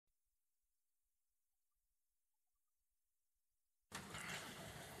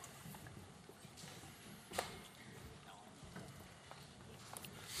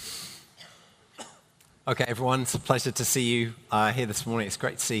Okay, everyone, it's a pleasure to see you here this morning. It's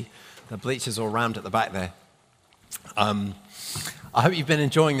great to see the bleachers all round at the back there. I hope you've been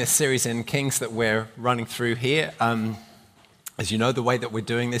enjoying this series in Kings that we're running through here. As you know, the way that we're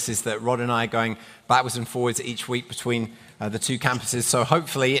doing this is that Rod and I are going backwards and forwards each week between the two campuses. So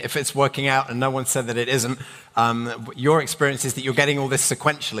hopefully, if it's working out and no one said that it isn't, your experience is that you're getting all this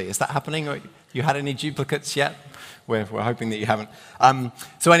sequentially. Is that happening? Or you had any duplicates yet? We're hoping that you haven't.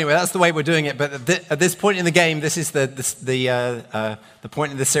 So anyway, that's the way we're doing it. But at this point in the game, this is the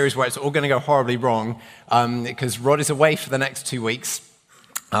point in the series where it's all going to go horribly wrong because Rod is away for the next 2 weeks,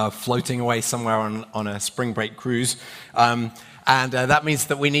 floating away somewhere on a spring break cruise. And that means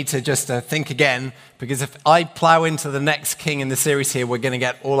that we need to just think again, because if I plow into the next king in the series here, we're going to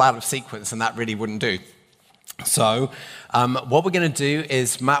get all out of sequence, and that really wouldn't do. So what we're going to do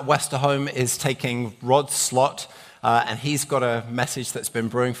is Matt Westerholm is taking Rod's slot, and he's got a message that's been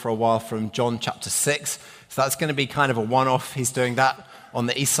brewing for a while from John chapter 6. So that's going to be kind of a one-off. He's doing that on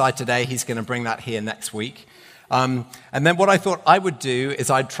the east side today. He's going to bring that here next week. And then what I thought I would do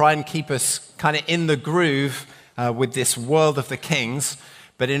is I'd try and keep us kind of in the groove with this world of the kings.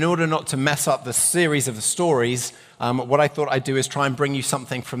 But in order not to mess up the series of the stories, what I thought I'd do is try and bring you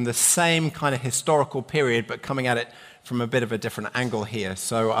something from the same kind of historical period, but coming at it from a bit of a different angle here.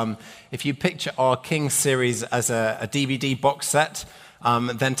 So if you picture our Kings series as a DVD box set,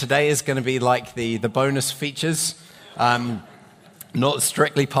 then today is going to be like the bonus features, not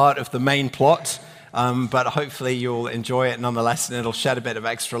strictly part of the main plot, but hopefully you'll enjoy it nonetheless, and it'll shed a bit of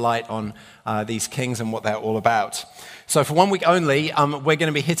extra light on these kings and what they're all about. So for 1 week only, we're going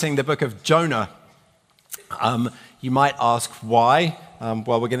to be hitting the book of Jonah. You might ask why.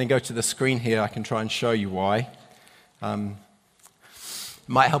 Well, we're going to go to the screen here. I can try and show you why. It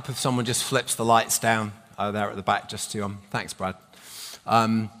might help if someone just flips the lights down there at the back just to, thanks, Brad.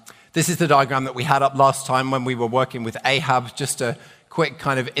 This is the diagram that we had up last time when we were working with Ahab, just a quick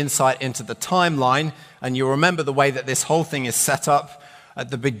kind of insight into the timeline. And you'll remember the way that this whole thing is set up.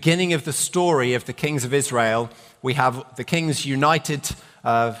 At the beginning of the story of the kings of Israel, we have the kings united,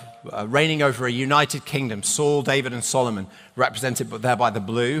 reigning over a united kingdom, Saul, David, and Solomon, represented there by the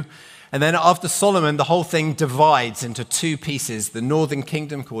blue. And then after Solomon, the whole thing divides into two pieces, the northern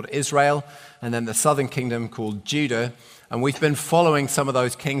kingdom called Israel, and then the southern kingdom called Judah. And we've been following some of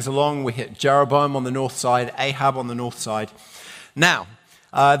those kings along. We hit Jeroboam on the north side, Ahab on the north side. Now,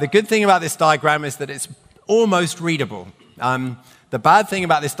 the good thing about this diagram is that it's almost readable. The bad thing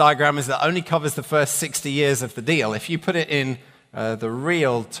about this diagram is that it only covers the first 60 years of the deal. If you put it in the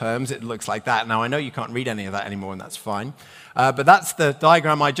real terms, it looks like that. Now, I know you can't read any of that anymore, and that's fine. But that's the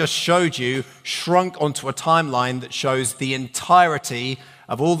diagram I just showed you, shrunk onto a timeline that shows the entirety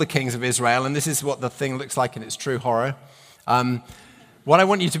of all the kings of Israel. And this is what the thing looks like in its true horror. What I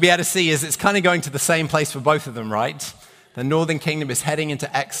want you to be able to see is it's kind of going to the same place for both of them, right? The northern kingdom is heading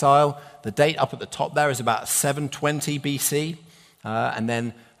into exile. The date up at the top there is about 720 BC. And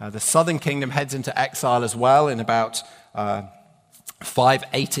then the southern kingdom heads into exile as well in about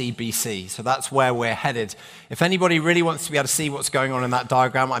 580 BC. So that's where we're headed. If anybody really wants to be able to see what's going on in that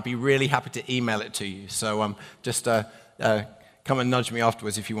diagram, I'd be really happy to email it to you. So just come and nudge me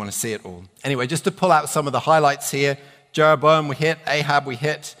afterwards if you want to see it all. Anyway, just to pull out some of the highlights here. Jeroboam we hit, Ahab we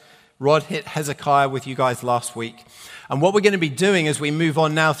hit, Rod hit Hezekiah with you guys last week. And what we're going to be doing as we move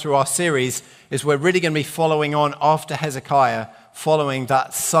on now through our series is we're really going to be following on after Hezekiah, following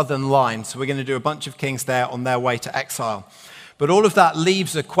that southern line. So we're going to do a bunch of kings there on their way to exile. But all of that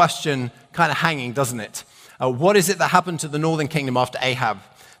leaves a question kind of hanging, doesn't it? What is it that happened to the northern kingdom after Ahab?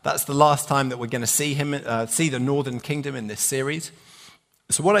 That's the last time that we're going to see the northern kingdom in this series.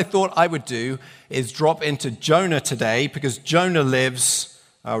 So what I thought I would do is drop into Jonah today, because Jonah lives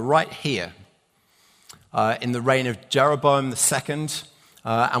right here in the reign of Jeroboam II.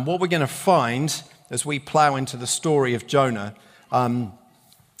 And what we're going to find as we plow into the story of Jonah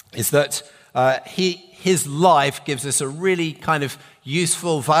is that his life gives us a really kind of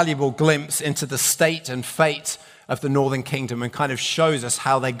useful, valuable glimpse into the state and fate of the northern kingdom and kind of shows us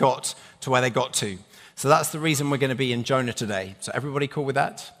how they got to where they got to. So that's the reason we're going to be in Jonah today. So everybody cool with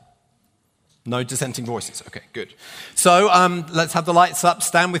that? No dissenting voices. Okay, good. So let's have the lights up.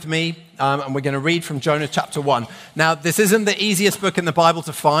 Stand with me, and we're going to read from Jonah chapter 1. Now, this isn't the easiest book in the Bible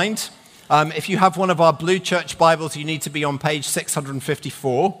to find. If you have one of our blue church Bibles, you need to be on page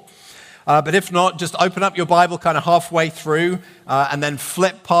 654. But if not, just open up your Bible kind of halfway through and then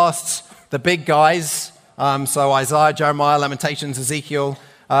flip past the big guys. So Isaiah, Jeremiah, Lamentations, Ezekiel,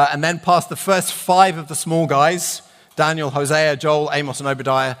 and then past the first 5 of the small guys, Daniel, Hosea, Joel, Amos, and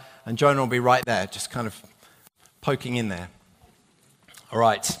Obadiah, and Jonah will be right there, just kind of poking in there. All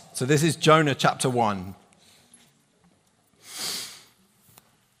right. So this is Jonah chapter 1.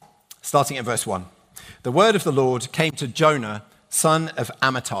 Starting at verse 1. The word of the Lord came to Jonah, son of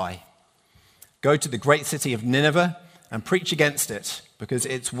Amittai. Go to the great city of Nineveh and preach against it, because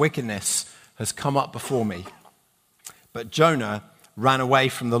its wickedness has come up before me. But Jonah ran away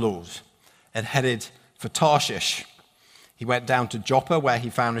from the Lord and headed for Tarshish. He went down to Joppa, where he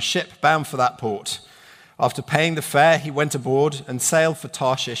found a ship bound for that port. After paying the fare, he went aboard and sailed for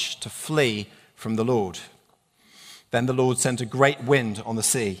Tarshish to flee from the Lord. Then the Lord sent a great wind on the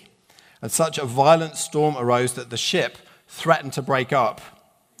sea, and such a violent storm arose that the ship threatened to break up.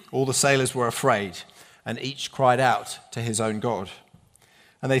 All the sailors were afraid, and each cried out to his own God.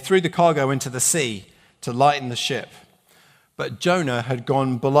 And they threw the cargo into the sea to lighten the ship. But Jonah had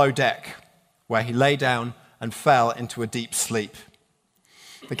gone below deck, where he lay down and fell into a deep sleep.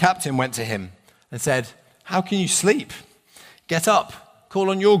 The captain went to him and said, "How can you sleep? Get up, call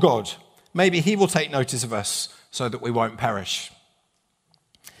on your God. Maybe he will take notice of us so that we won't perish."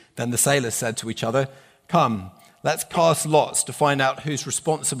 Then the sailors said to each other, "Come, let's cast lots to find out who's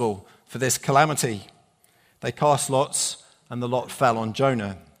responsible for this calamity." They cast lots, and the lot fell on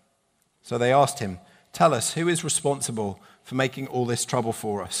Jonah. So they asked him, "Tell us, who is responsible for making all this trouble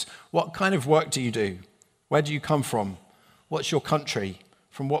for us? What kind of work do you do? Where do you come from? What's your country?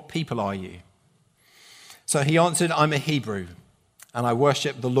 From what people are you?" So he answered, "I'm a Hebrew, and I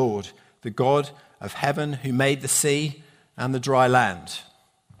worship the Lord, the God of heaven, who made the sea and the dry land."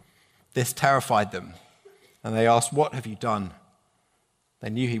 This terrified them, and they asked, "What have you done?" They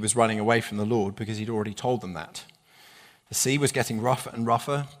knew he was running away from the Lord because he'd already told them that. The sea was getting rougher and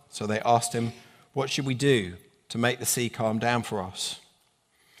rougher, so they asked him, "What should we do to make the sea calm down for us?"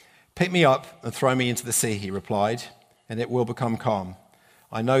 "Pick me up and throw me into the sea," he replied, "and it will become calm.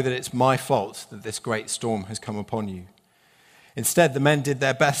 I know that it's my fault that this great storm has come upon you." Instead, the men did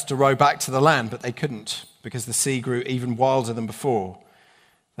their best to row back to the land, but they couldn't, because the sea grew even wilder than before.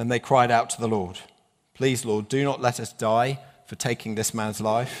 Then they cried out to the Lord, "Please, Lord, do not let us die for taking this man's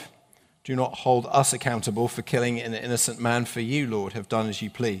life. Do not hold us accountable for killing an innocent man, for you, Lord, have done as you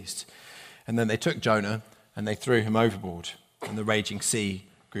pleased." And then they took Jonah and they threw him overboard, and the raging sea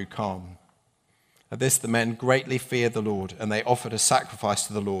grew calm. At this, the men greatly feared the Lord, and they offered a sacrifice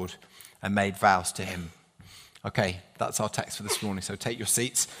to the Lord and made vows to him. Okay, that's our text for this morning. So take your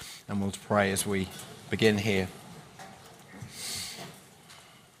seats, and we'll pray as we begin here.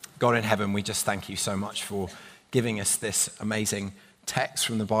 God in heaven, we just thank you so much for giving us this amazing text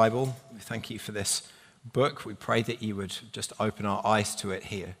from the Bible. We thank you for this book. We pray that you would just open our eyes to it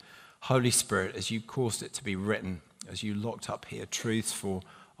here. Holy Spirit, as you caused it to be written, as you locked up here truths for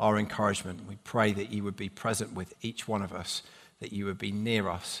our encouragement, we pray that you would be present with each one of us, that you would be near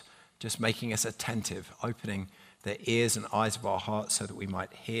us, just making us attentive, opening the ears and eyes of our hearts so that we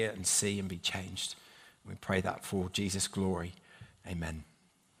might hear and see and be changed. We pray that for Jesus' glory. Amen.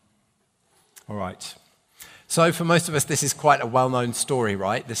 All right. So for most of us, this is quite a well-known story,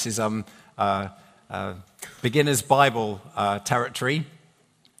 right? This is beginner's Bible territory.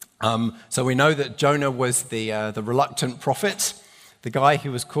 So we know that Jonah was the reluctant prophet, the guy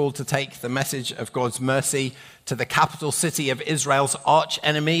who was called to take the message of God's mercy to the capital city of Israel's arch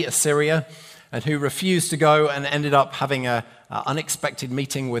enemy, Assyria, and who refused to go and ended up having an unexpected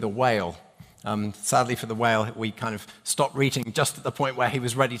meeting with a whale. Sadly for the whale, we kind of stopped reading just at the point where he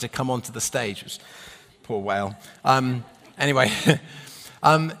was ready to come onto the stage. Poor whale. Anyway,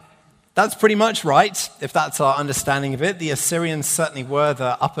 that's pretty much right, if that's our understanding of it. The Assyrians certainly were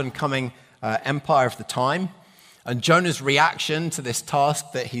the up-and-coming empire of the time. And Jonah's reaction to this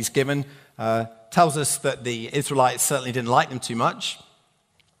task that he's given tells us that the Israelites certainly didn't like them too much.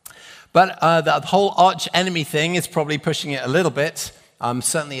 But the whole arch-enemy thing is probably pushing it a little bit.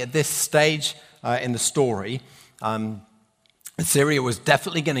 Certainly at this stage in the story, Assyria was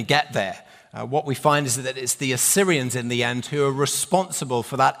definitely going to get there. What we find is that it's the Assyrians in the end who are responsible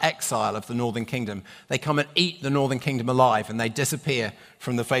for that exile of the northern kingdom. They come and eat the northern kingdom alive, and they disappear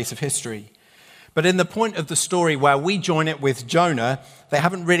from the face of history. But in the point of the story where we join it with Jonah, they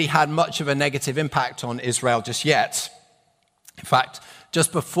haven't really had much of a negative impact on Israel just yet. In fact,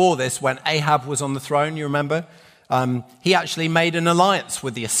 just before this, when Ahab was on the throne, you remember, he actually made an alliance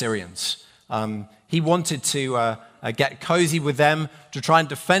with the Assyrians. He wanted to get cozy with them to try and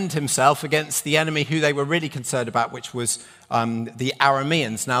defend himself against the enemy who they were really concerned about, which was the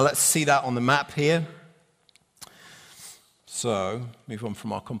Arameans. Now, let's see that on the map here. So, move on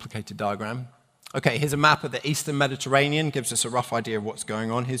from our complicated diagram. Okay, here's a map of the Eastern Mediterranean, gives us a rough idea of what's going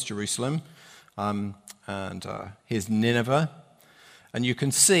on. Here's Jerusalem, and here's Nineveh. And you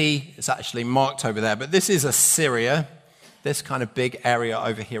can see it's actually marked over there, but this is Assyria, this kind of big area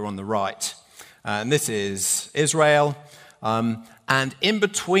over here on the right. And this is Israel. And in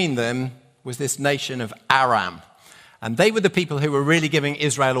between them was this nation of Aram. And they were the people who were really giving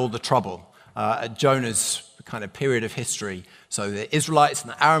Israel all the trouble at Jonah's kind of period of history. So the Israelites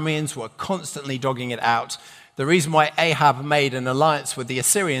and the Arameans were constantly dogging it out. The reason why Ahab made an alliance with the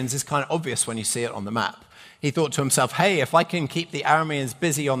Assyrians is kind of obvious when you see it on the map. He thought to himself, hey, if I can keep the Arameans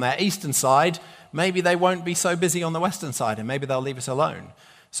busy on their eastern side, maybe they won't be so busy on the western side, and maybe they'll leave us alone.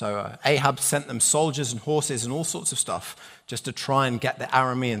 So Ahab sent them soldiers and horses and all sorts of stuff just to try and get the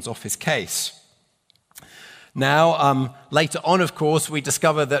Arameans off his case. Now, later on, of course, we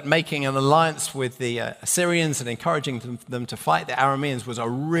discover that making an alliance with the Assyrians and encouraging them to fight the Arameans was a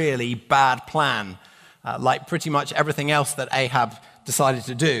really bad plan, like pretty much everything else that Ahab decided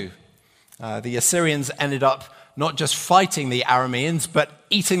to do. The Assyrians ended up not just fighting the Arameans, but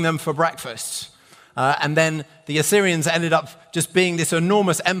eating them for breakfast. And then the Assyrians ended up just being this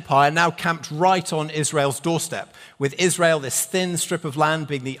enormous empire now camped right on Israel's doorstep, with Israel, this thin strip of land,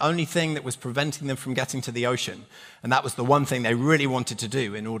 being the only thing that was preventing them from getting to the ocean. And that was the one thing they really wanted to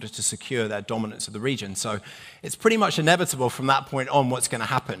do in order to secure their dominance of the region. So it's pretty much inevitable from that point on what's going to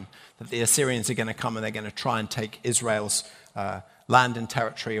happen, that the Assyrians are going to come and they're going to try and take Israel's land and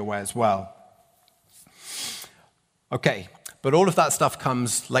territory away as well. Okay, but all of that stuff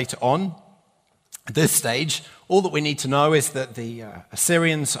comes later on. At this stage, all that we need to know is that the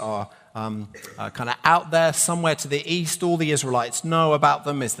Assyrians are kind of out there somewhere to the east. All the Israelites know about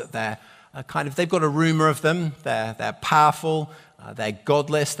them is that they're they've got a rumor of them. They're powerful, they're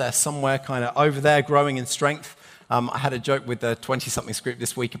godless, they're somewhere kind of over there growing in strength. I had a joke with the 20-somethings group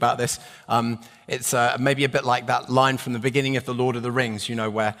this week about this. It's maybe a bit like that line from the beginning of The Lord of the Rings, you know,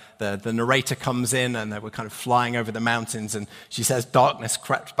 where the narrator comes in and they were kind of flying over the mountains, and she says, darkness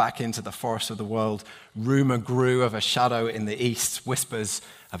crept back into the forest of the world. Rumor grew of a shadow in the east, whispers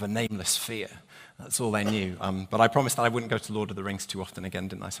of a nameless fear. That's all they knew. But I promised that I wouldn't go to Lord of the Rings too often again,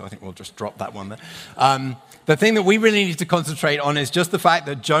 didn't I? So I think we'll just drop that one there. The thing that we really need to concentrate on is just the fact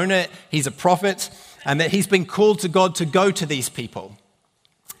that Jonah, he's a prophet, and that he's been called to God to go to these people.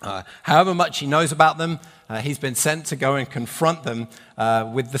 However much he knows about them, he's been sent to go and confront them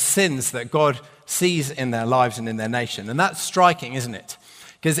with the sins that God sees in their lives and in their nation. And that's striking, isn't it?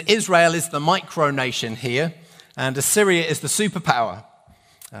 Because Israel is the micronation here, and Assyria is the superpower.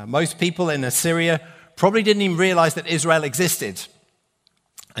 Most people in Assyria probably didn't even realize that Israel existed.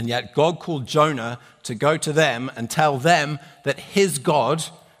 And yet God called Jonah to go to them and tell them that his God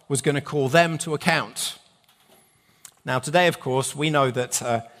was going to call them to account. Now today, of course, we know that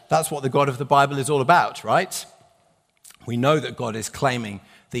that's what the God of the Bible is all about, right? We know that God is claiming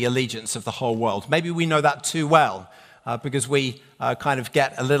the allegiance of the whole world. Maybe we know that too well because we kind of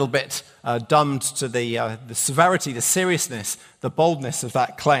get a little bit dumbed to the severity, the seriousness, the boldness of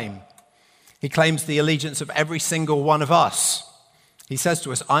that claim. He claims the allegiance of every single one of us. He says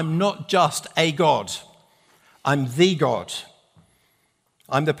to us, I'm not just a God, I'm the God.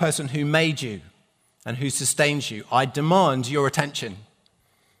 I'm the person who made you and who sustains you. I demand your attention.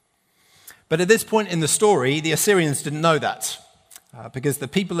 But at this point in the story, the Assyrians didn't know that because the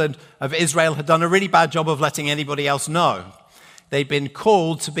people of Israel had done a really bad job of letting anybody else know. They'd been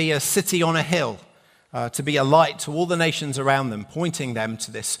called to be a city on a hill, to be a light to all the nations around them, pointing them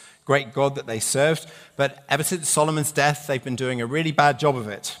to this great God that they served. But ever since Solomon's death, they've been doing a really bad job of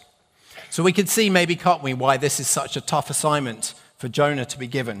it. So we could see, maybe can't we, why this is such a tough assignment for Jonah to be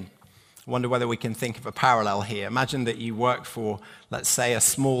given. I wonder whether we can think of a parallel here. Imagine that you work for, let's say, a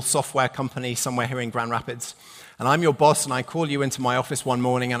small software company somewhere here in Grand Rapids, and I'm your boss, and I call you into my office one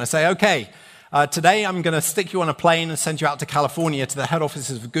morning, and I say, okay, today I'm going to stick you on a plane and send you out to California to the head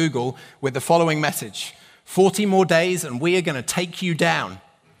offices of Google with the following message: 40 more days, and we are going to take you down.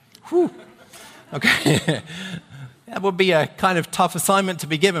 Whew. Okay. That would be a kind of tough assignment to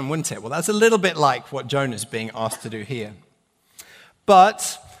be given, wouldn't it? Well, that's a little bit like what Jonah's being asked to do here.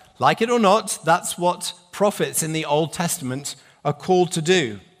 But, like it or not, that's what prophets in the Old Testament are called to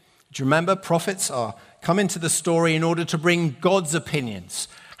do. Do you remember? Prophets come into the story in order to bring God's opinions,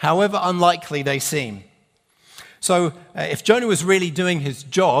 however unlikely they seem. So, if Jonah was really doing his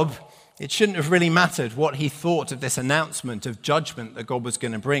job, it shouldn't have really mattered what he thought of this announcement of judgment that God was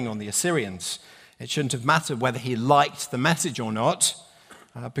going to bring on the Assyrians. It shouldn't have mattered whether he liked the message or not,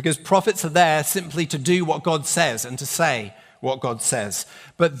 because prophets are there simply to do what God says and to say what God says.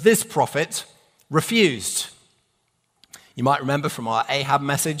 But this prophet refused. You might remember from our Ahab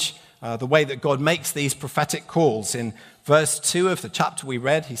message, the way that God makes these prophetic calls. In verse 2 of the chapter we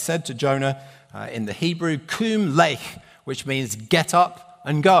read, he said to Jonah, in the Hebrew, kum lech, which means get up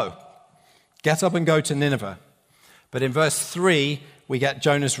and go. Get up and go to Nineveh. But in verse 3, we get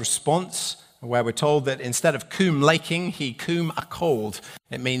Jonah's response, where we're told that instead of coom laking, he coom a cold.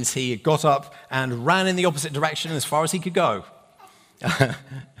 It means he got up and ran in the opposite direction as far as he could go.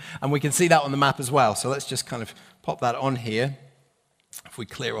 And we can see that on the map as well. So let's just kind of pop that on here. If we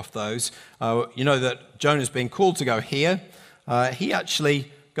clear off those. You know that Jonah's being called to go here. He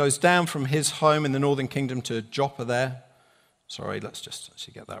actually goes down from his home in the northern kingdom to Joppa there. Sorry, let's just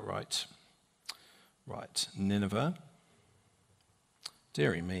actually get that right. Right, Nineveh.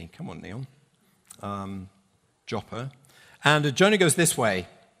 Dearie me, come on, Neil. Joppa. And Jonah goes this way.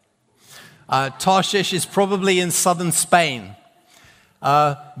 Tarshish is probably in southern Spain,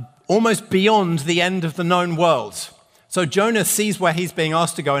 almost beyond the end of the known world. So Jonah sees where he's being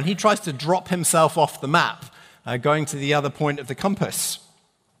asked to go, and he tries to drop himself off the map, going to the other point of the compass.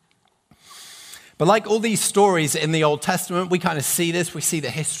 But like all these stories in the Old Testament, we kind of see this. We see the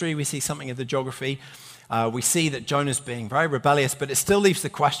history. We see something of the geography. We see that Jonah's being very rebellious, but it still leaves the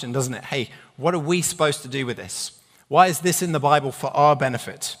question, doesn't it? Hey, what are we supposed to do with this? Why is this in the Bible for our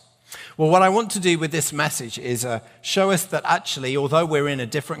benefit? Well, what I want to do with this message is show us that actually, although we're in a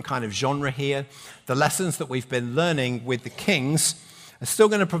different kind of genre here, the lessons that we've been learning with the kings are still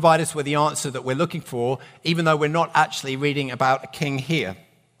going to provide us with the answer that we're looking for, even though we're not actually reading about a king here.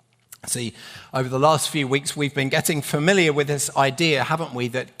 See, over the last few weeks, we've been getting familiar with this idea, haven't we,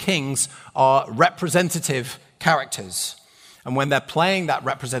 that kings are representative characters. And when they're playing that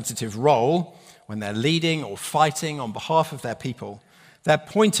representative role, when they're leading or fighting on behalf of their people, they're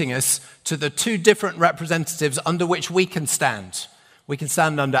pointing us to the two different representatives under which we can stand. We can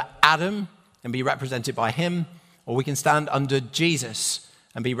stand under Adam and be represented by him, or we can stand under Jesus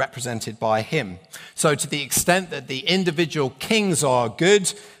and be represented by him. So to the extent that the individual kings are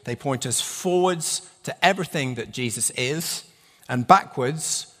good, they point us forwards to everything that Jesus is and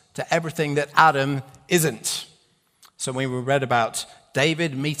backwards to everything that Adam isn't. So when we read about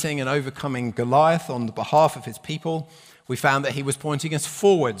David meeting and overcoming Goliath on the behalf of his people, we found that he was pointing us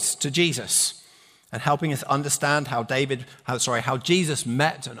forwards to Jesus and helping us understand how Jesus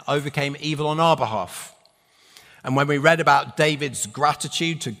met and overcame evil on our behalf. And when we read about David's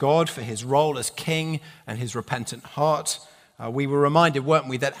gratitude to God for his role as king and his repentant heart, we were reminded, weren't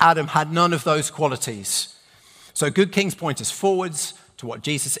we, that Adam had none of those qualities. So good kings point us forwards to what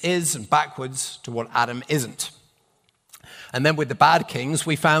Jesus is and backwards to what Adam isn't. And then with the bad kings,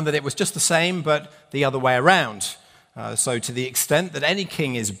 we found that it was just the same, but the other way around. So to the extent that any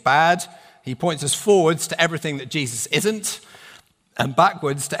king is bad, he points us forwards to everything that Jesus isn't and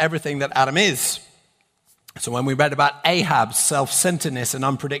backwards to everything that Adam is. So when we read about Ahab's self-centeredness and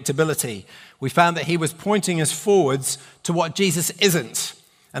unpredictability, we found that he was pointing us forwards to what Jesus isn't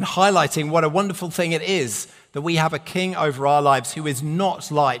and highlighting what a wonderful thing it is that we have a king over our lives who is not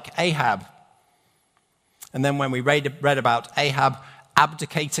like Ahab. And then when we read about Ahab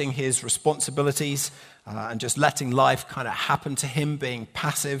abdicating his responsibilities and just letting life kind of happen to him, being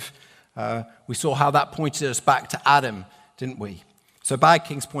passive, we saw how that pointed us back to Adam, didn't we? So bad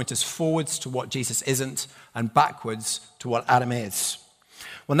kings point us forwards to what Jesus isn't and backwards to what Adam is.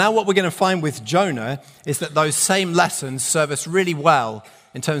 Well, now what we're going to find with Jonah is that those same lessons serve us really well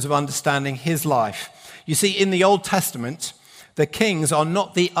in terms of understanding his life. You see, in the Old Testament, the kings are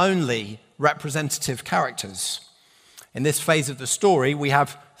not the only representative characters. In this phase of the story, we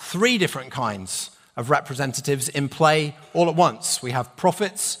have three different kinds of representatives in play all at once. We have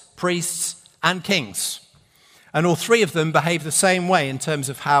prophets, priests, and kings. And all three of them behave the same way in terms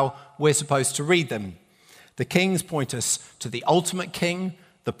of how we're supposed to read them. The kings point us to the ultimate king.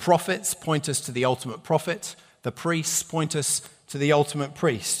 The prophets point us to the ultimate prophet. The priests point us to the ultimate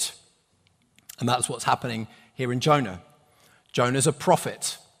priest. And that's what's happening here in Jonah. Jonah's a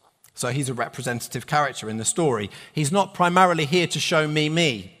prophet, so he's a representative character in the story. He's not primarily here to show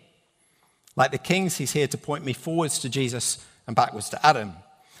me. Like the kings, he's here to point me forwards to Jesus and backwards to Adam.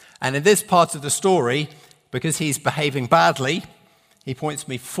 And in this part of the story, because he's behaving badly, he points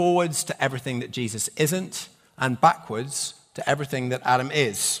me forwards to everything that Jesus isn't and backwards to everything that Adam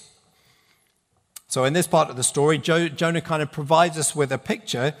is. So in this part of the story, Jonah kind of provides us with a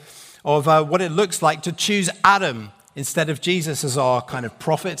picture of what it looks like to choose Adam instead of Jesus as our kind of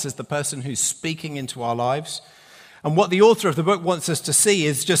prophet, as the person who's speaking into our lives. And what the author of the book wants us to see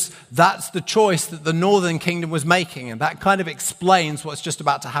is just that's the choice that the northern kingdom was making, and that kind of explains what's just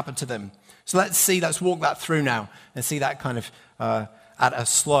about to happen to them. So let's walk that through now and see that kind of at a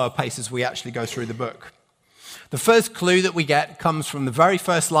slower pace as we actually go through the book. The first clue that we get comes from the very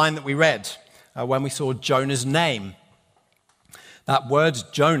first line that we read when we saw Jonah's name. That word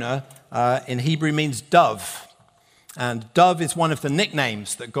Jonah in Hebrew means dove. And dove is one of the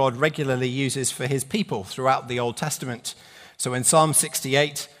nicknames that God regularly uses for his people throughout the Old Testament. So in Psalm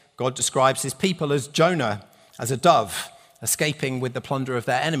 68, God describes his people as Jonah, as a dove, escaping with the plunder of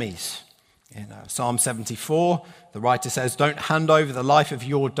their enemies. In Psalm 74, the writer says, "Don't hand over the life of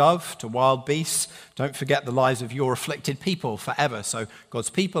your dove to wild beasts. Don't forget the lives of your afflicted people forever." So God's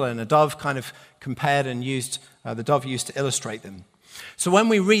people and a dove kind of compared and used, the dove used to illustrate them. So when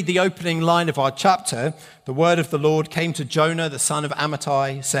we read the opening line of our chapter, the word of the Lord came to Jonah, the son of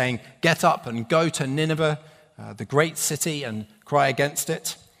Amittai, saying, "Get up and go to Nineveh, the great city, and cry against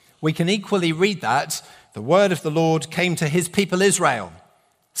it." We can equally read that the word of the Lord came to his people Israel,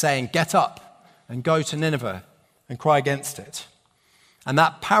 saying, "Get up and go to Nineveh and cry against it." And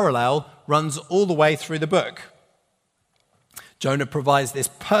that parallel runs all the way through the book. Jonah provides this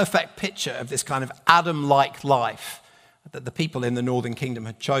perfect picture of this kind of Adam-like life that the people in the northern kingdom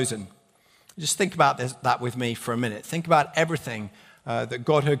had chosen. Just think about that with me for a minute. Think about everything that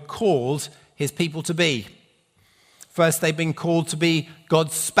God had called his people to be. First, they'd been called to be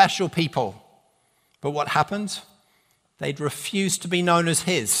God's special people. But what happened? They'd refused to be known as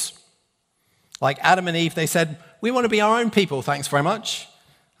his. Like Adam and Eve, they said, "We want to be our own people, thanks very much.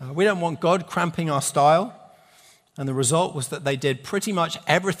 We don't want God cramping our style." And the result was that they did pretty much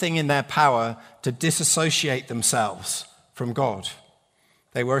everything in their power to disassociate themselves from God.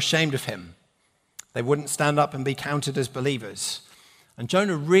 They were ashamed of him. They wouldn't stand up and be counted as believers. And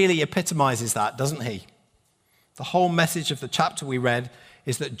Jonah really epitomizes that, doesn't he? The whole message of the chapter we read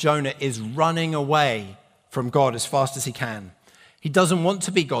is that Jonah is running away from God as fast as he can. He doesn't want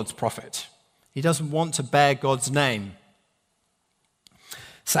to be God's prophet. He doesn't want to bear God's name.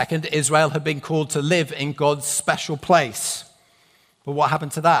 Second, Israel had been called to live in God's special place. But what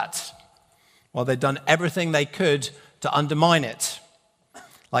happened to that? Well, they'd done everything they could to undermine it.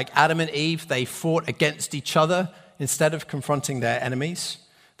 Like Adam and Eve, they fought against each other instead of confronting their enemies.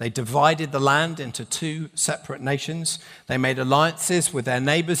 They divided the land into two separate nations. They made alliances with their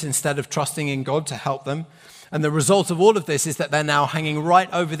neighbors instead of trusting in God to help them. And the result of all of this is that they're now hanging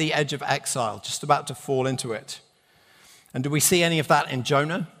right over the edge of exile, just about to fall into it. And do we see any of that in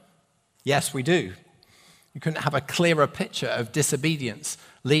Jonah? Yes, we do. You couldn't have a clearer picture of disobedience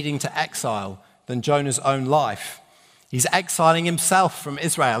leading to exile than Jonah's own life. He's exiling himself from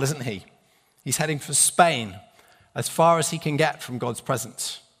Israel, isn't he? He's heading for Spain, as far as he can get from God's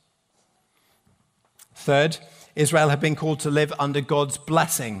presence. Third, Israel had been called to live under God's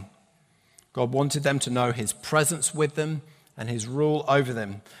blessing. God wanted them to know his presence with them and his rule over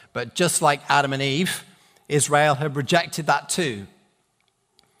them. But just like Adam and Eve, Israel had rejected that too.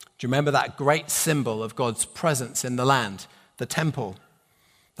 Do you remember that great symbol of God's presence in the land, the temple?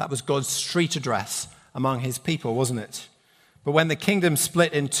 That was God's street address among his people, wasn't it? But when the kingdom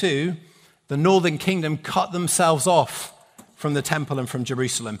split in two, the northern kingdom cut themselves off from the temple and from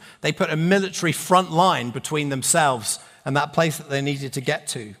Jerusalem. They put a military front line between themselves and that place that they needed to get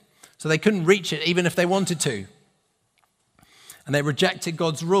to. So they couldn't reach it even if they wanted to. And they rejected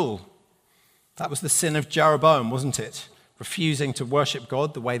God's rule. That was the sin of Jeroboam, wasn't it? Refusing to worship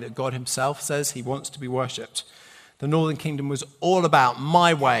God the way that God himself says he wants to be worshipped. The northern kingdom was all about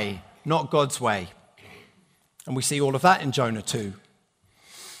my way, not God's way. And we see all of that in Jonah too.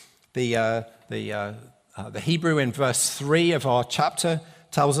 The Hebrew in verse 3 of our chapter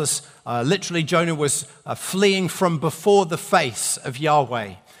tells us literally Jonah was fleeing from before the face of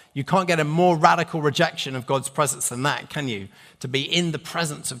Yahweh. You can't get a more radical rejection of God's presence than that, can you? To be in the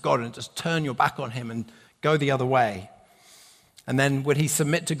presence of God and just turn your back on him and go the other way. And then would he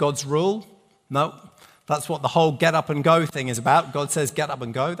submit to God's rule? No, that's what the whole get up and go thing is about. God says get up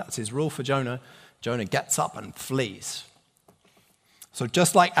and go. That's his rule for Jonah. Jonah gets up and flees. So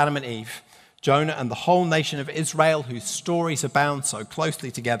just like Adam and Eve, Jonah and the whole nation of Israel, whose stories are bound so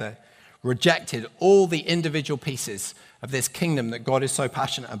closely together, rejected all the individual pieces of this kingdom that God is so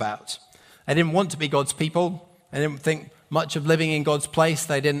passionate about. They didn't want to be God's people. They didn't think much of living in God's place.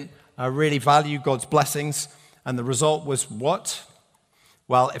 They didn't really value God's blessings. And the result was what?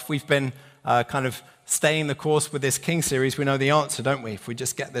 Well, if we've been kind of staying the course with this King series, we know the answer, don't we? If we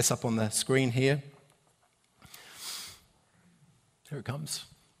just get this up on the screen here. Here it comes.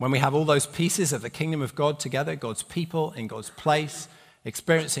 When we have all those pieces of the kingdom of God together, God's people in God's place,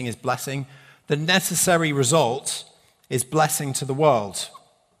 experiencing his blessing, the necessary result is blessing to the world.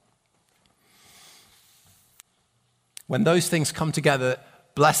 When those things come together,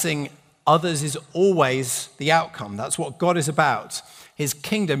 blessing others is always the outcome. That's what God is about. His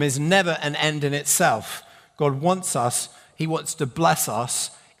kingdom is never an end in itself. God wants us, he wants to bless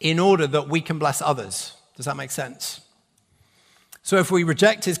us in order that we can bless others. Does that make sense? So if we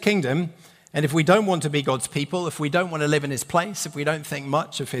reject his kingdom And if we don't want to be God's people, if we don't want to live in his place, if we don't think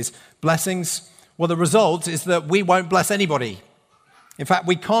much of his blessings, well, the result is that we won't bless anybody. In fact,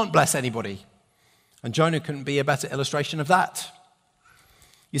 we can't bless anybody. And Jonah couldn't be a better illustration of that.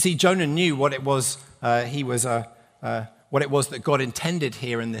 You see, Jonah knew what it was what it was that God intended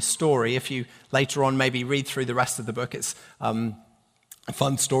here in this story. If you later on maybe read through the rest of the book, it's a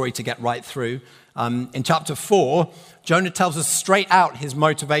fun story to get right through. In chapter 4, Jonah tells us straight out his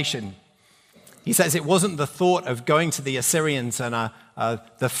motivation. He says it wasn't the thought of going to the Assyrians and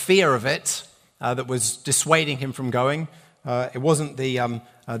the fear of it that was dissuading him from going. It wasn't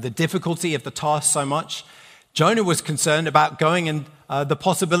the difficulty of the task so much. Jonah was concerned about going and the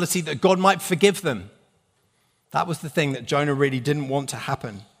possibility that God might forgive them. That was the thing that Jonah really didn't want to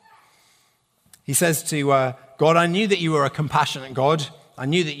happen. He says to God, I knew that you were a compassionate God. I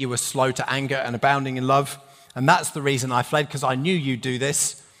knew that you were slow to anger and abounding in love. And that's the reason I fled, because I knew you'd do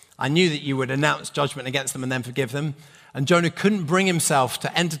this. I knew that you would announce judgment against them and then forgive them. And Jonah couldn't bring himself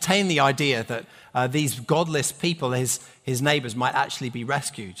to entertain the idea that these godless people, his neighbors, might actually be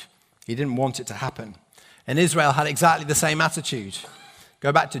rescued. He didn't want it to happen. And Israel had exactly the same attitude.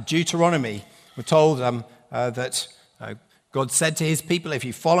 Go back to Deuteronomy. We're told that God said to his people, if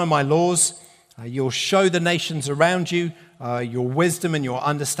you follow my laws, you'll show the nations around you your wisdom and your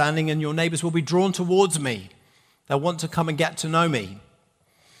understanding, and your neighbors will be drawn towards me. They'll want to come and get to know me.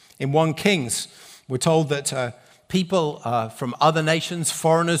 In 1 Kings, we're told that people from other nations,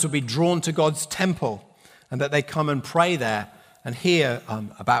 foreigners, will be drawn to God's temple, and that they come and pray there and hear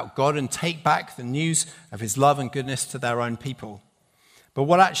about God and take back the news of his love and goodness to their own people. But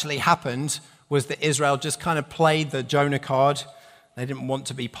what actually happened was that Israel just kind of played the Jonah card. They didn't want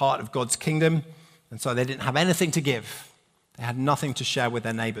to be part of God's kingdom, and so they didn't have anything to give. They had nothing to share with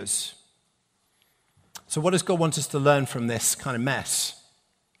their neighbors. So what does God want us to learn from this kind of mess?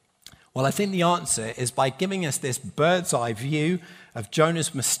 Well, I think the answer is by giving us this bird's eye view of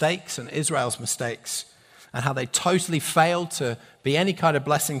Jonah's mistakes and Israel's mistakes and how they totally failed to be any kind of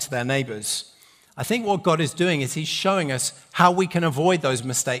blessing to their neighbors. I think what God is doing is he's showing us how we can avoid those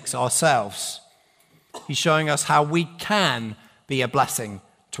mistakes ourselves. He's showing us how we can be a blessing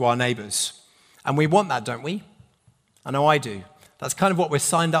to our neighbors. And we want that, don't we? I know I do. That's kind of what we're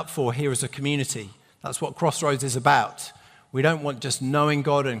signed up for here as a community. That's what Crossroads is about. We don't want just knowing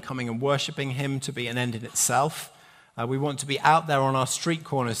God and coming and worshiping him to be an end in itself. We want to be out there on our street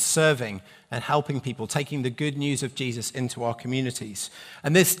corners serving and helping people, taking the good news of Jesus into our communities.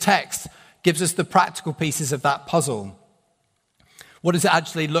 And this text gives us the practical pieces of that puzzle. What does it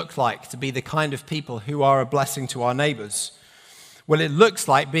actually look like to be the kind of people who are a blessing to our neighbors? Well, it looks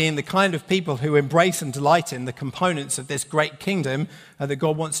like being the kind of people who embrace and delight in the components of this great kingdom that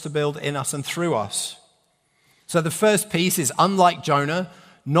God wants to build in us and through us. So the first piece is, unlike Jonah,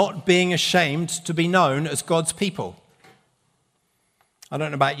 not being ashamed to be known as God's people. I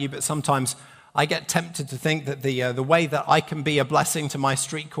don't know about you, but sometimes I get tempted to think that the way that I can be a blessing to my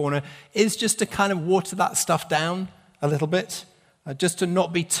street corner is just to kind of water that stuff down a little bit, just to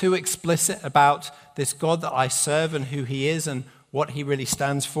not be too explicit about this God that I serve and who he is and what he really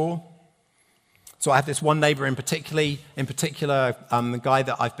stands for. So I have this one neighbor in particular, the guy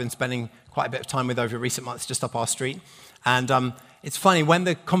that I've been spending quite a bit of time with over recent months, just up our street. And it's funny, when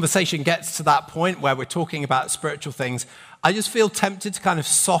the conversation gets to that point where we're talking about spiritual things, I just feel tempted to kind of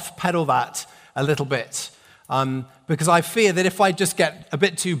soft pedal that a little bit. Because I fear that if I just get a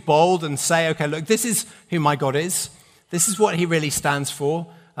bit too bold and say, okay, look, this is who my God is. This is what he really stands for.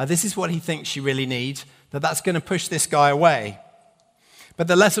 This is what he thinks you really need. That's going to push this guy away. But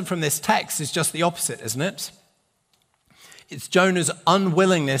the lesson from this text is just the opposite, isn't it? It's Jonah's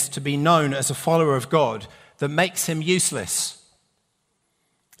unwillingness to be known as a follower of God that makes him useless.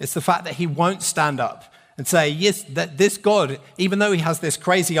 It's the fact that he won't stand up and say, yes, that this God, even though he has this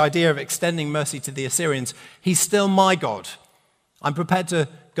crazy idea of extending mercy to the Assyrians, he's still my God. I'm prepared to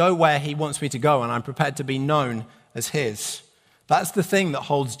go where he wants me to go, and I'm prepared to be known as his. That's the thing that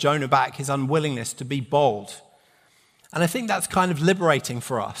holds Jonah back, his unwillingness to be bold. And I think that's kind of liberating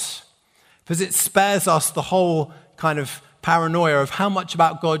for us, because it spares us the whole kind of paranoia of how much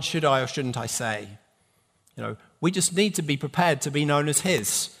about God should I or shouldn't I say. We just need to be prepared to be known as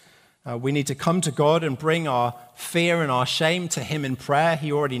his. We need to come to God and bring our fear and our shame to him in prayer.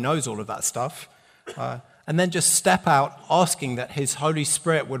 He already knows all of that stuff. And then just step out asking that his Holy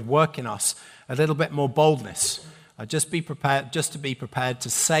Spirit would work in us a little bit more boldness. Just to be prepared to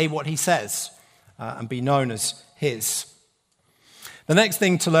say what he says and be known as his. The next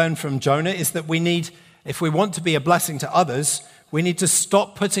thing to learn from Jonah is that if we want to be a blessing to others, we need to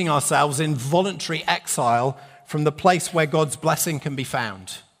stop putting ourselves in voluntary exile from the place where God's blessing can be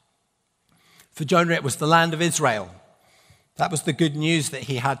found. For Jonah, it was the land of Israel. That was the good news that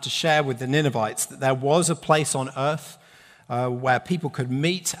he had to share with the Ninevites, that there was a place on earth where people could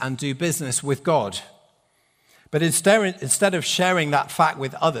meet and do business with God. But instead of sharing that fact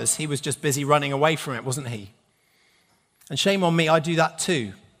with others, he was just busy running away from it, wasn't he? And shame on me, I do that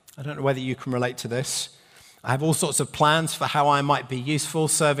too. I don't know whether you can relate to this. I have all sorts of plans for how I might be useful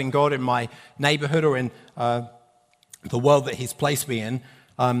serving God in my neighborhood or in the world that he's placed me in.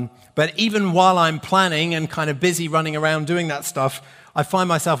 But even while I'm planning and kind of busy running around doing that stuff, I find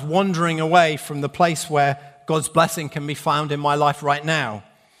myself wandering away from the place where God's blessing can be found in my life right now.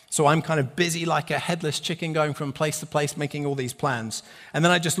 So I'm kind of busy like a headless chicken going from place to place, making all these plans. And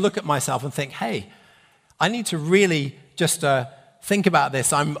then I just look at myself and think, hey, I need to really just think about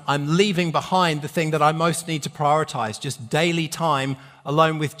this. I'm leaving behind the thing that I most need to prioritize, just daily time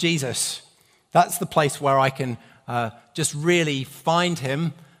alone with Jesus. That's the place where I can just really find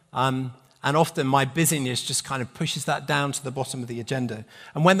him. And often my busyness just kind of pushes that down to the bottom of the agenda.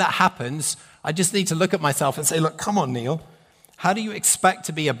 And when that happens, I just need to look at myself and say, look, come on, Neil. How do you expect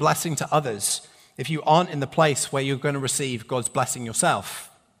to be a blessing to others if you aren't in the place where you're going to receive God's blessing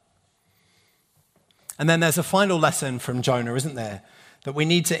yourself? And then there's a final lesson from Jonah, isn't there? That we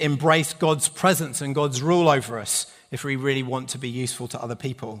need to embrace God's presence and God's rule over us if we really want to be useful to other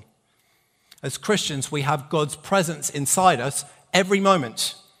people. As Christians, we have God's presence inside us every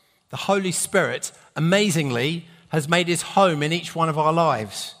moment. The Holy Spirit, amazingly, has made his home in each one of our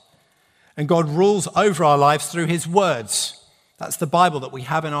lives. And God rules over our lives through his words. That's the Bible that we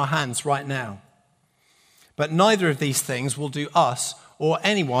have in our hands right now. But neither of these things will do us or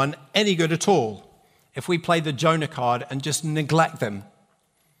anyone any good at all if we play the Jonah card and just neglect them.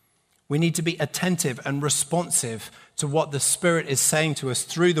 We need to be attentive and responsive to what the Spirit is saying to us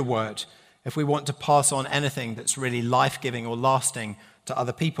through the Word if we want to pass on anything that's really life-giving or lasting to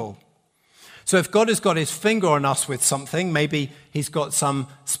other people. So if God has got his finger on us with something, maybe he's got some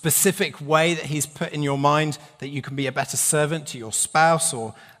specific way that he's put in your mind that you can be a better servant to your spouse,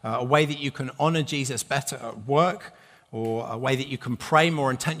 or a way that you can honor Jesus better at work, or a way that you can pray more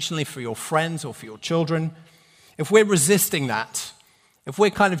intentionally for your friends or for your children. If we're resisting that, if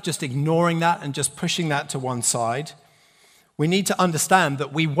we're kind of just ignoring that and just pushing that to one side, we need to understand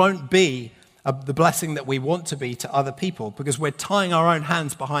that we won't be the blessing that we want to be to other people because we're tying our own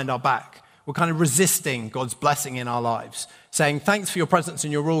hands behind our back. We're kind of resisting God's blessing in our lives, saying, thanks for your presence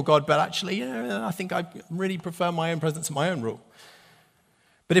and your rule, God, but actually, I think I really prefer my own presence and my own rule.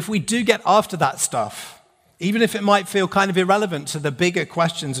 But if we do get after that stuff, even if it might feel kind of irrelevant to the bigger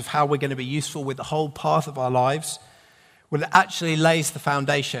questions of how we're going to be useful with the whole path of our lives, well, it actually lays the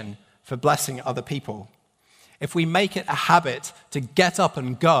foundation for blessing other people. If we make it a habit to get up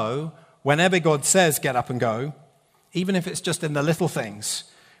and go whenever God says get up and go, even if it's just in the little things,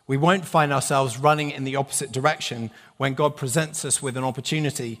 we won't find ourselves running in the opposite direction when God presents us with an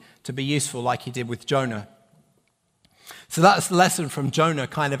opportunity to be useful like he did with Jonah. So that's the lesson from Jonah,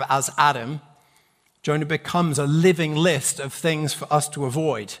 kind of as Adam. Jonah becomes a living list of things for us to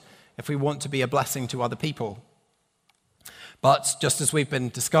avoid if we want to be a blessing to other people. But just as we've been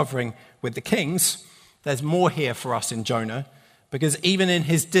discovering with the kings, there's more here for us in Jonah, because even in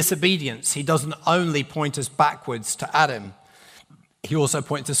his disobedience, he doesn't only point us backwards to Adam. He also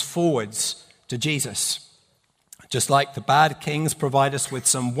points us forwards to Jesus. Just like the bad kings provide us with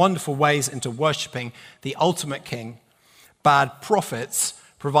some wonderful ways into worshiping the ultimate king, bad prophets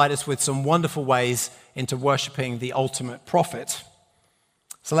provide us with some wonderful ways into worshiping the ultimate prophet.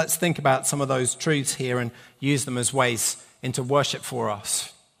 So let's think about some of those truths here and use them as ways into worship for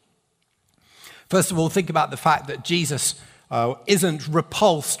us. First of all, think about the fact that Jesus isn't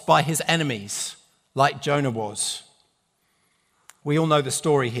repulsed by his enemies like Jonah was. We all know the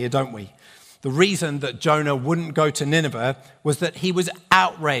story here, don't we? The reason that Jonah wouldn't go to Nineveh was that he was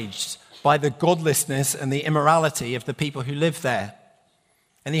outraged by the godlessness and the immorality of the people who lived there.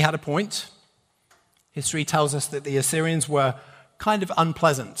 And he had a point. History tells us that the Assyrians were kind of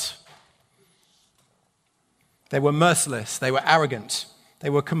unpleasant. They were merciless, they were arrogant, they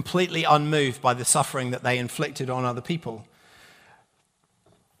were completely unmoved by the suffering that they inflicted on other people.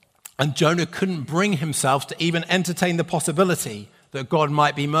 And Jonah couldn't bring himself to even entertain the possibility that God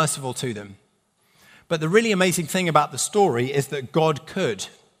might be merciful to them. But the really amazing thing about the story is that God could.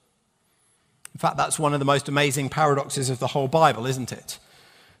 In fact, that's one of the most amazing paradoxes of the whole Bible, isn't it?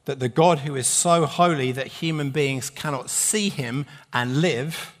 That the God who is so holy that human beings cannot see him and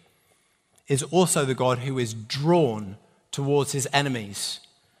live is also the God who is drawn towards his enemies,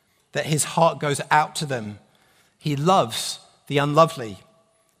 that his heart goes out to them. He loves the unlovely.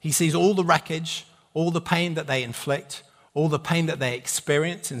 He sees all the wreckage, all the pain that they inflict, all the pain that they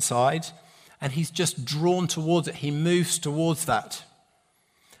experience inside, and he's just drawn towards it. He moves towards that.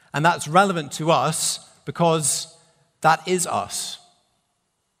 And that's relevant to us because that is us.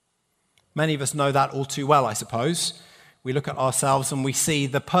 Many of us know that all too well, I suppose. We look at ourselves and we see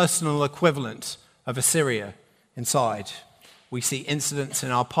the personal equivalent of Assyria inside. We see incidents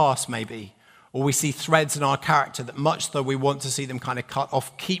in our past, maybe, or we see threads in our character that, much though we want to see them kind of cut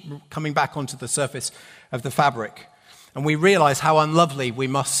off, keep coming back onto the surface of the fabric. And we realize how unlovely we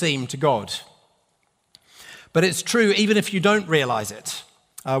must seem to God. But it's true even if you don't realize it.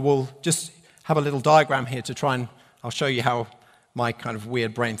 We'll just have a little diagram here to try and I'll show you how my kind of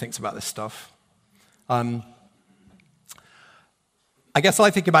weird brain thinks about this stuff. I guess I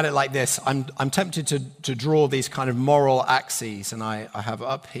think about it like this. I'm tempted to draw these kind of moral axes, and I have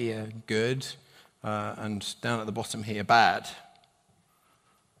up here good, and down at the bottom here bad.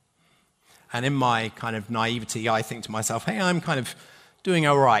 And in my kind of naivety, I think to myself, hey, I'm kind of doing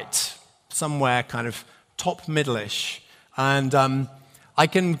all right, somewhere kind of top middle-ish. And I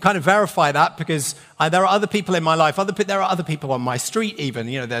can kind of verify that because there are other people in my life, there are other people on my street even.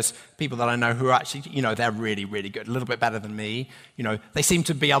 There's people that I know who are actually, they're really, really good, a little bit better than me. They seem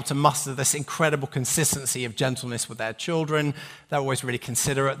to be able to muster this incredible consistency of gentleness with their children. They're always really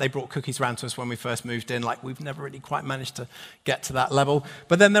considerate. They brought cookies around to us when we first moved in. Like, we've never really quite managed to get to that level.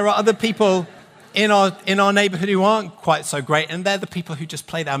 But then there are other people in our neighborhood who aren't quite so great, and they're the people who just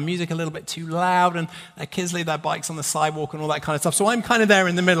play their music a little bit too loud, and their kids leave their bikes on the sidewalk and all that kind of stuff. So I'm kind of there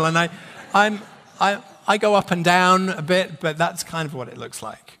in the middle, and I go up and down a bit, but that's kind of what it looks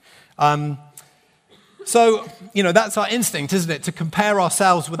like. So that's our instinct, isn't it? To compare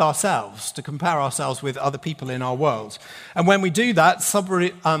ourselves with ourselves, to compare ourselves with other people in our world. And when we do that,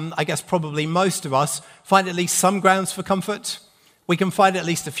 I guess probably most of us find at least some grounds for comfort. We can find at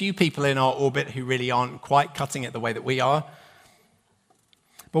least a few people in our orbit who really aren't quite cutting it the way that we are.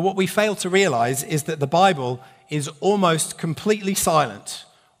 But what we fail to realize is that the Bible is almost completely silent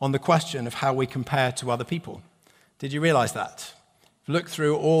on the question of how we compare to other people. Did you realize that? Look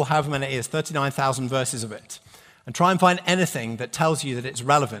through all, however many it is, 39,000 verses of it, and try and find anything that tells you that it's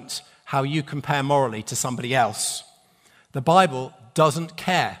relevant how you compare morally to somebody else. The Bible doesn't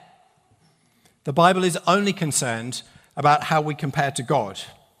care. The Bible is only concerned about how we compare to God.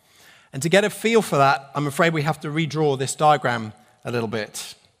 And to get a feel for that, I'm afraid we have to redraw this diagram a little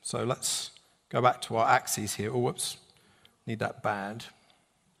bit. So let's go back to our axes here. Oh, whoops, need that bad.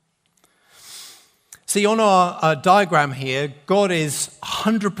 See, on our diagram here, God is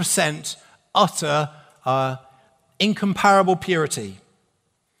 100% utter, incomparable purity.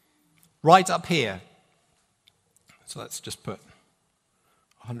 Right up here. So let's just put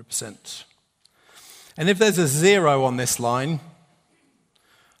 100%. And if there's a 0 on this line,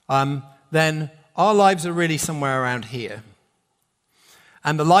 then our lives are really somewhere around here.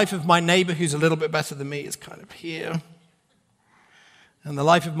 And the life of my neighbor who's a little bit better than me is kind of here. And the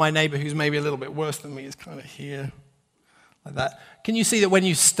life of my neighbor who's maybe a little bit worse than me is kind of here, like that. Can you see that when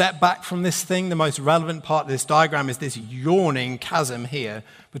you step back from this thing, the most relevant part of this diagram is this yawning chasm here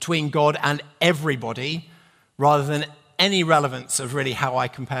between God and everybody, rather than any relevance of really how I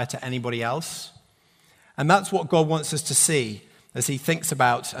compare to anybody else? And that's what God wants us to see as he thinks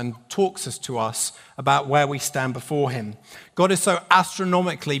about and talks to us about where we stand before him. God is so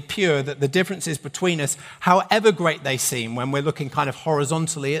astronomically pure that the differences between us, however great they seem when we're looking kind of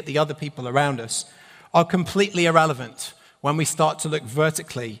horizontally at the other people around us, are completely irrelevant when we start to look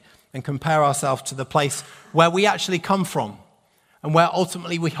vertically and compare ourselves to the place where we actually come from and where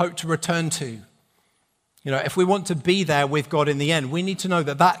ultimately we hope to return to. If we want to be there with God in the end, we need to know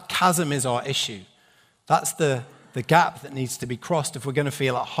that that chasm is our issue. That's the gap that needs to be crossed if we're going to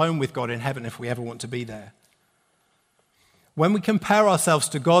feel at home with God in heaven, if we ever want to be there. When we compare ourselves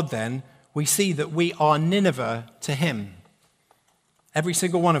to God, then, we see that we are Nineveh to him. Every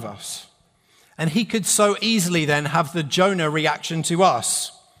single one of us. And he could so easily then have the Jonah reaction to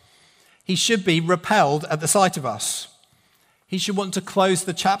us. He should be repelled at the sight of us. He should want to close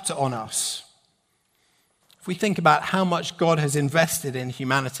the chapter on us. If we think about how much God has invested in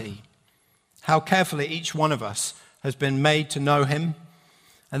humanity, how carefully each one of us has been made to know him,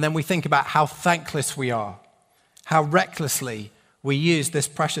 and then we think about how thankless we are, how recklessly we use this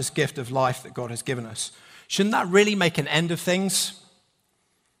precious gift of life that God has given us. Shouldn't that really make an end of things?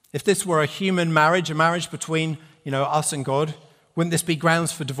 If this were a human marriage, a marriage between, us and God, wouldn't this be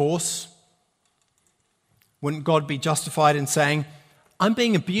grounds for divorce? Wouldn't God be justified in saying, I'm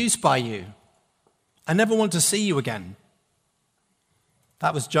being abused by you. I never want to see you again.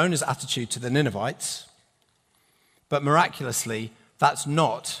 That was Jonah's attitude to the Ninevites. But miraculously, that's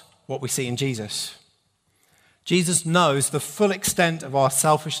not what we see in Jesus. Jesus knows the full extent of our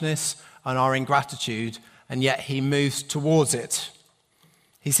selfishness, and our ingratitude, and yet he moves towards it.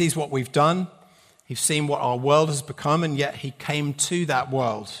 He sees what we've done. He's seen what our world has become, and yet he came to that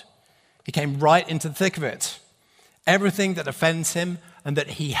world. He came right into the thick of it. Everything that offends him and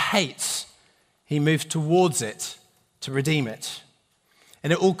that he hates, he moved towards it to redeem it.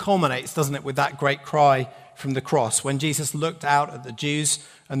 And it all culminates, doesn't it, with that great cry from the cross when Jesus looked out at the Jews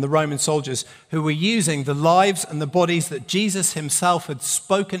and the Roman soldiers who were using the lives and the bodies that Jesus himself had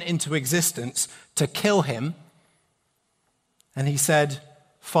spoken into existence to kill him. And he said,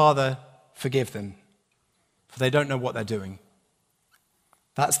 "Father, forgive them, for they don't know what they're doing."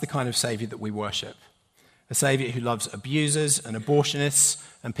 That's the kind of Savior that we worship. A Savior who loves abusers and abortionists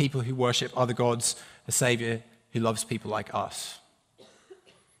and people who worship other gods. A Savior who loves people like us.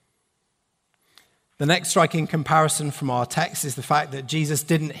 The next striking comparison from our text is the fact that Jesus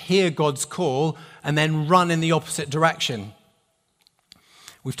didn't hear God's call and then run in the opposite direction.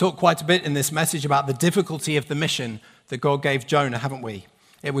 We've talked quite a bit in this message about the difficulty of the mission that God gave Jonah, haven't we?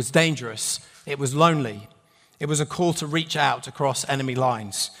 It was dangerous. It was lonely. It was a call to reach out across enemy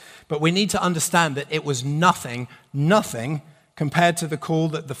lines. But we need to understand that it was nothing compared to the call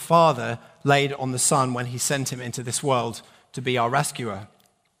that the Father laid on the Son when he sent him into this world to be our rescuer.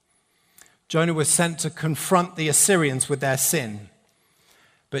 Jonah was sent to confront the Assyrians with their sin.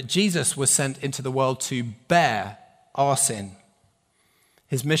 But Jesus was sent into the world to bear our sin.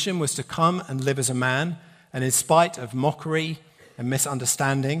 His mission was to come and live as a man, and in spite of mockery and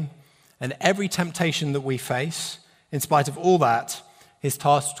misunderstanding and every temptation that we face, in spite of all that, his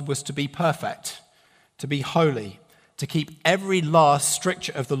task was to be perfect, to be holy, to keep every last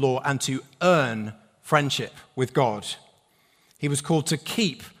stricture of the law, and to earn friendship with God. He was called to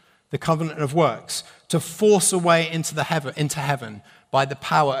keep the covenant of works, to force a way into heaven by the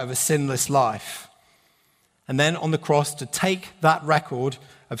power of a sinless life. And then on the cross to take that record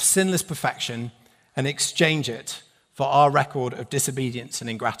of sinless perfection and exchange it for our record of disobedience and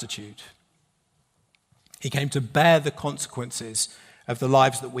ingratitude. He came to bear the consequences of the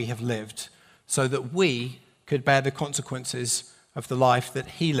lives that we have lived so that we could bear the consequences of the life that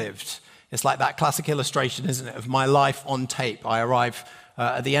he lived. It's like that classic illustration, isn't it, of my life on tape. I arrive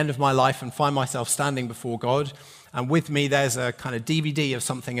at the end of my life and find myself standing before God, and with me there's a kind of DVD of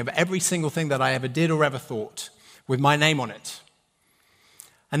something of every single thing that I ever did or ever thought with my name on it.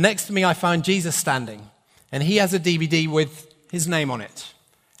 And next to me I found Jesus standing, and he has a DVD with his name on it.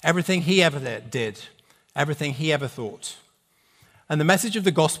 Everything he ever did, everything he ever thought. And the message of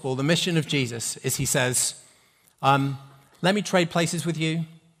the gospel, the mission of Jesus, is he says, let me trade places with you.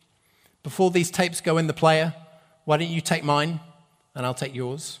 Before these tapes go in the player, why don't you take mine and I'll take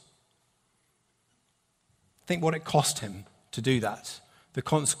yours? Think what it cost him to do that, the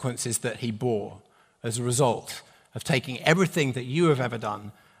consequences that he bore as a result of taking everything that you have ever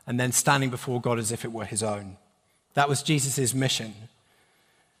done and then standing before God as if it were his own. That was Jesus' mission.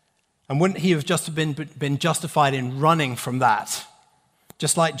 And wouldn't he have just been justified in running from that?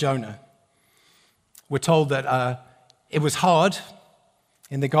 Just like Jonah. We're told that it was hard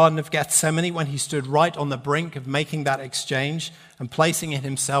in the Garden of Gethsemane when he stood right on the brink of making that exchange and placing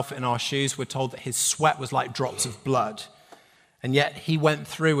himself in our shoes. We're told that his sweat was like drops of blood. And yet he went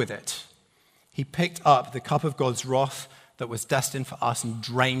through with it. He picked up the cup of God's wrath that was destined for us and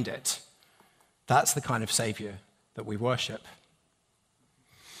drained it. That's the kind of Savior that we worship.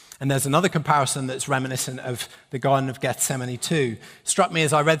 And there's another comparison that's reminiscent of the Garden of Gethsemane too. It struck me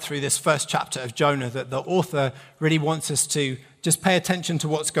as I read through this first chapter of Jonah that the author really wants us to just pay attention to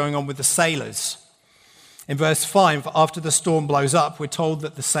what's going on with the sailors. In verse 5, after the storm blows up, we're told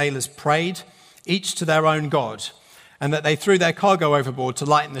that the sailors prayed, each to their own God, and that they threw their cargo overboard to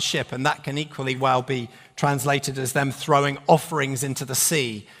lighten the ship, and that can equally well be translated as them throwing offerings into the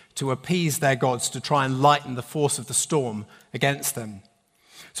sea to appease their gods, to try and lighten the force of the storm against them.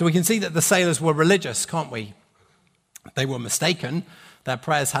 So we can see that the sailors were religious, can't we? They were mistaken. Their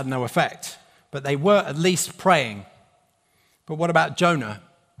prayers had no effect, but they were at least praying. But what about Jonah?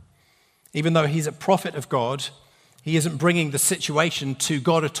 Even though he's a prophet of God, he isn't bringing the situation to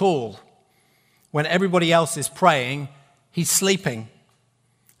God at all. When everybody else is praying, he's sleeping.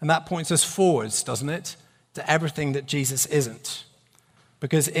 And that points us forwards, doesn't it, to everything that Jesus isn't.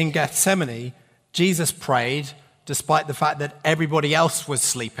 Because in Gethsemane, Jesus prayed despite the fact that everybody else was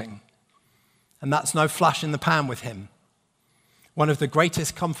sleeping. And that's no flash in the pan with him. One of the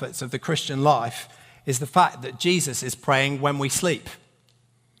greatest comforts of the Christian life is the fact that Jesus is praying when we sleep,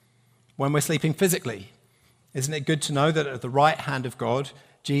 when we're sleeping physically. Isn't it good to know that at the right hand of God,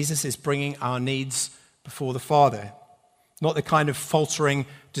 Jesus is bringing our needs before the Father? Not the kind of faltering,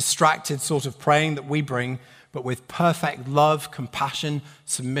 distracted sort of praying that we bring, but with perfect love, compassion,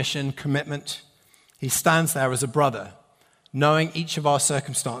 submission, commitment. He stands there as a brother, knowing each of our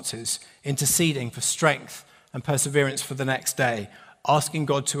circumstances, interceding for strength and perseverance for the next day, asking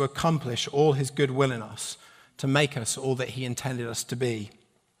God to accomplish all his good will in us, to make us all that he intended us to be.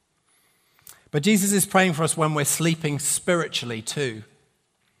 But Jesus is praying for us when we're sleeping spiritually too,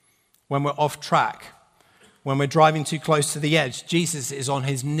 when we're off track, when we're driving too close to the edge. Jesus is on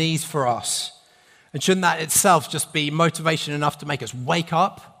his knees for us. And shouldn't that itself just be motivation enough to make us wake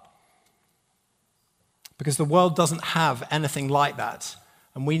up? Because the world doesn't have anything like that,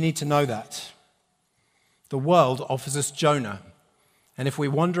 and we need to know that. The world offers us Jonah. And if we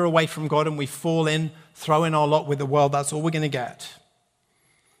wander away from God and we fall in, throw in our lot with the world, that's all we're going to get.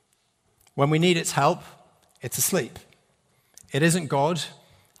 When we need its help, it's asleep. It isn't God,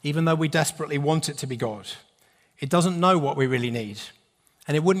 even though we desperately want it to be God. It doesn't know what we really need,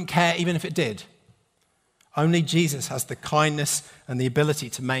 and it wouldn't care even if it did. Only Jesus has the kindness and the ability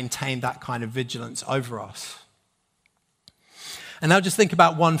to maintain that kind of vigilance over us. And now just think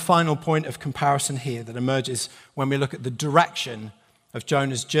about one final point of comparison here that emerges when we look at the direction of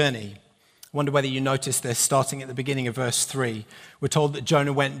Jonah's journey. I wonder whether you noticed this starting at the beginning of verse 3. We're told that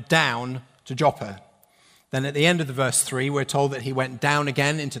Jonah went down to Joppa. Then at the end of the verse 3, we're told that he went down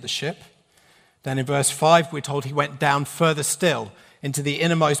again into the ship. Then in verse 5, we're told he went down further still into the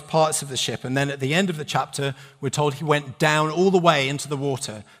innermost parts of the ship. And then at the end of the chapter, we're told he went down all the way into the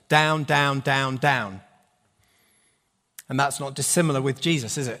water. Down, down, down, down. And that's not dissimilar with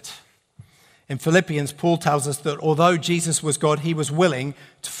Jesus, is it? In Philippians, Paul tells us that although Jesus was God, he was willing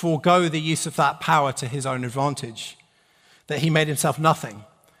to forego the use of that power to his own advantage. That he made himself nothing.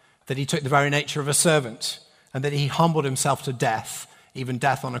 That he took the very nature of a servant. And that he humbled himself to death, even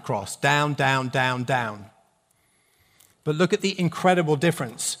death on a cross. Down, down, down, down. But look at the incredible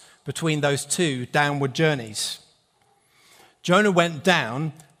difference between those two downward journeys. Jonah went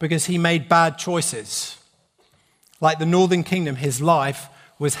down because he made bad choices. Like the northern kingdom, his life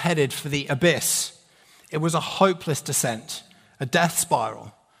was headed for the abyss. It was a hopeless descent, a death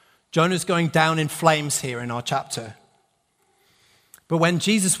spiral. Jonah's going down in flames here in our chapter. But when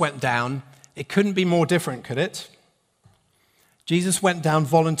Jesus went down, it couldn't be more different, could it? Jesus went down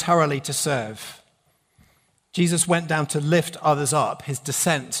voluntarily to serve. Jesus went down to lift others up. His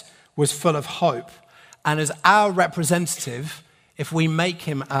descent was full of hope. And as our representative, if we make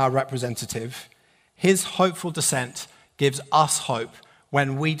him our representative, his hopeful descent gives us hope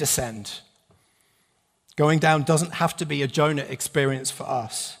when we descend. Going down doesn't have to be a Jonah experience for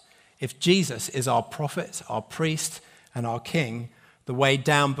us. If Jesus is our prophet, our priest, and our king, the way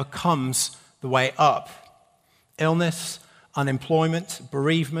down becomes the way up. Illness, unemployment,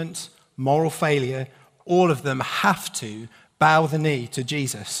 bereavement, moral failure, all of them have to bow the knee to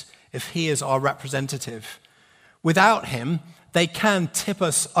Jesus if he is our representative. Without him, they can tip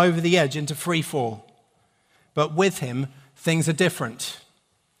us over the edge into free fall. But with him, things are different.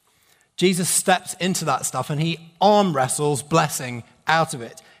 Jesus steps into that stuff and he arm wrestles blessing out of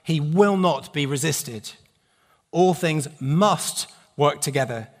it. He will not be resisted. All things must work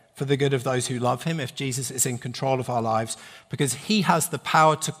together for the good of those who love him if Jesus is in control of our lives, because he has the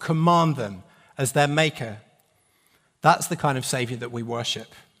power to command them as their maker. That's the kind of Savior that we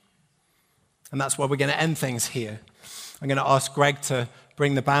worship. And that's why we're going to end things here. I'm going to ask Greg to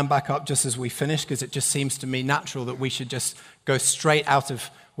bring the band back up just as we finish, because it just seems to me natural that we should just go straight out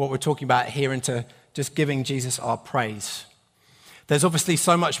of what we're talking about here into just giving Jesus our praise. There's obviously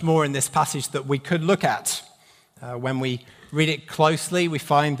so much more in this passage that we could look at. When we read it closely, we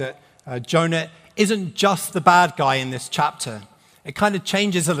find that Jonah isn't just the bad guy in this chapter. It kind of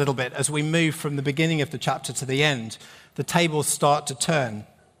changes a little bit as we move from the beginning of the chapter to the end. The tables start to turn.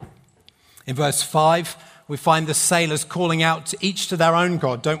 In verse 5, we find the sailors calling out to each to their own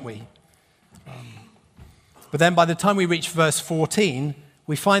God, don't we? But then by the time we reach verse 14,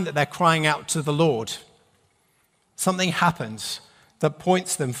 we find that they're crying out to the Lord. Something happens that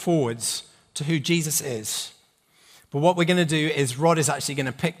points them forwards to who Jesus is. But what we're going to do is Rod is actually going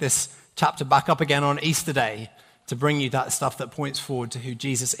to pick this chapter back up again on Easter Day to bring you that stuff that points forward to who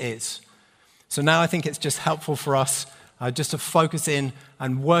Jesus is. So now I think it's just helpful for us just to focus in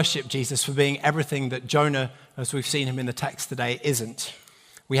and worship Jesus for being everything that Jonah, as we've seen him in the text today, isn't.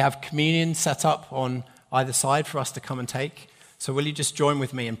 We have communion set up on either side for us to come and take. So will you just join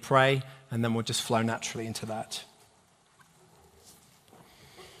with me and pray, and then we'll just flow naturally into that.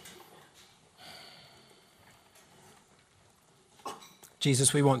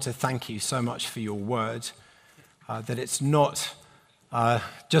 Jesus, we want to thank you so much for your word, that it's not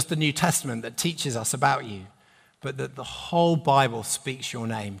just the New Testament that teaches us about you, but that the whole Bible speaks your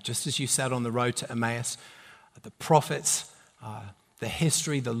name. Just as you said on the road to Emmaus, the prophets, the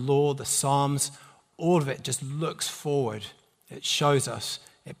history, the law, the Psalms, all of it just looks forward. It shows us,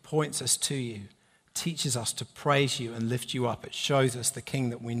 it points us to you, teaches us to praise you and lift you up. It shows us the King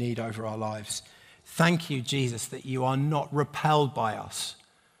that we need over our lives. Thank you, Jesus, that you are not repelled by us.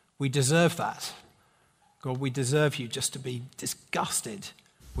 We deserve that. God, we deserve you just to be disgusted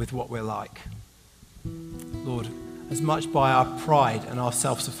with what we're like. Lord, as much by our pride and our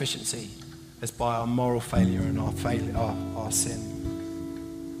self-sufficiency as by our moral failure and our sin.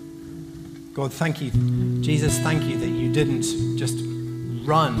 God, thank you. Jesus, thank you that you didn't just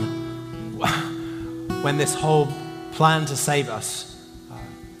run when this whole plan to save us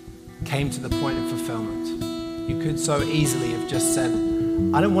came to the point of fulfillment. You could so easily have just said,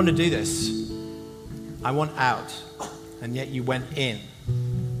 I don't want to do this. I want out. And yet you went in.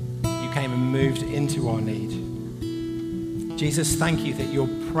 You came and moved into our need. Jesus, thank you that you're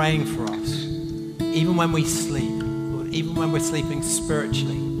praying for us. Even when we sleep, Lord, even when we're sleeping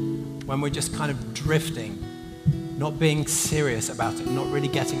spiritually, when we're just kind of drifting, not being serious about it, not really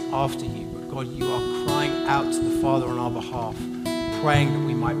getting after you. But God, you are crying out to the Father on our behalf, praying that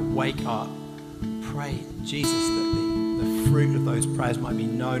we might wake up. Pray, Jesus, that the fruit of those prayers might be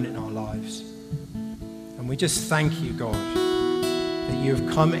known in our lives. And we just thank you, God, that you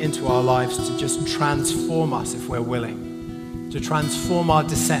have come into our lives to just transform us if we're willing, to transform our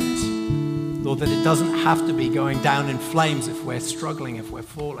descent. Lord, that it doesn't have to be going down in flames if we're struggling, if we're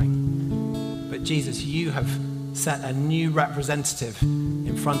falling. But Jesus, you have set a new representative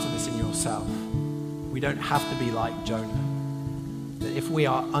in front of us in yourself. We don't have to be like Jonah. That if we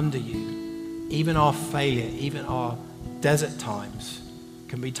are under you, even our failure, even our desert times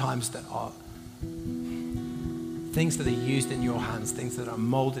can be times that are things that are used in your hands, things that are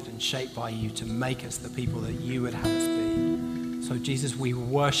molded and shaped by you to make us the people that you would have us be. So Jesus, we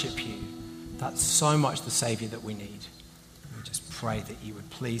worship you. That's so much the Savior that we need. We just pray that you would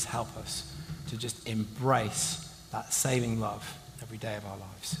please help us to just embrace that saving love every day of our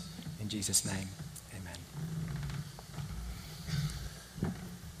lives. In Jesus' name, amen.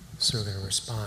 So we're going to respond.